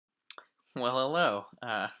Well, hello.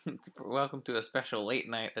 Welcome to a special late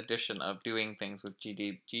night edition of Doing Things with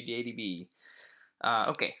GDADB.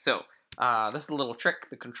 Okay, so this is a little trick,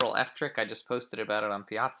 the Control F trick. I just posted about it on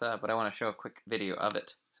Piazza, but I want to show a quick video of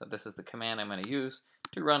it. So this is the command I'm going to use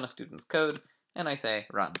to run a student's code, and I say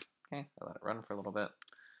run. Okay, I let it run for a little bit,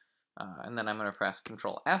 and then I'm going to press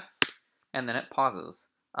Control F, and then it pauses.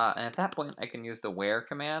 And at that point, I can use the where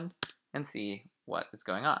command and see what is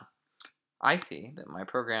going on. I see that my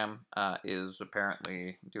program is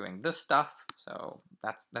apparently doing this stuff, so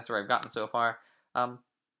that's where I've gotten so far.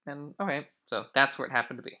 And okay, so that's where it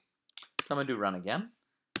happened to be. So I'm gonna do run again.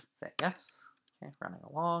 Say yes. Okay, running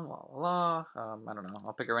along, la la la. I don't know.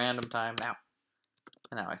 I'll pick a random time now.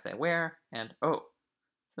 And now I say where, and oh,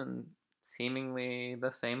 it's in seemingly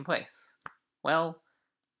the same place. Well,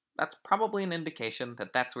 that's probably an indication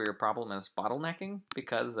that that's where your problem is bottlenecking,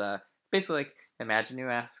 because basically like, imagine you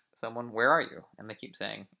ask someone, where are you? And they keep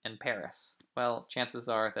saying, in Paris. Well, chances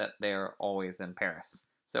are that they're always in Paris.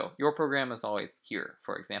 So your program is always here,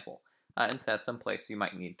 for example, and says someplace you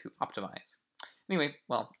might need to optimize. Anyway,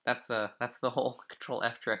 well, that's the whole Control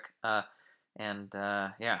F trick,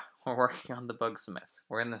 yeah, we're working on the bug submits.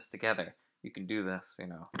 We're in this together. You can do this,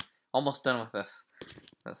 almost done with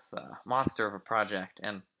this monster of a project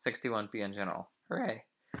and 61p in general. Hooray!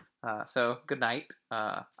 So good night.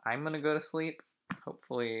 I'm gonna go to sleep.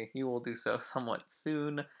 Hopefully you will do so somewhat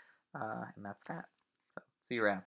soon. And that's that. So see you around.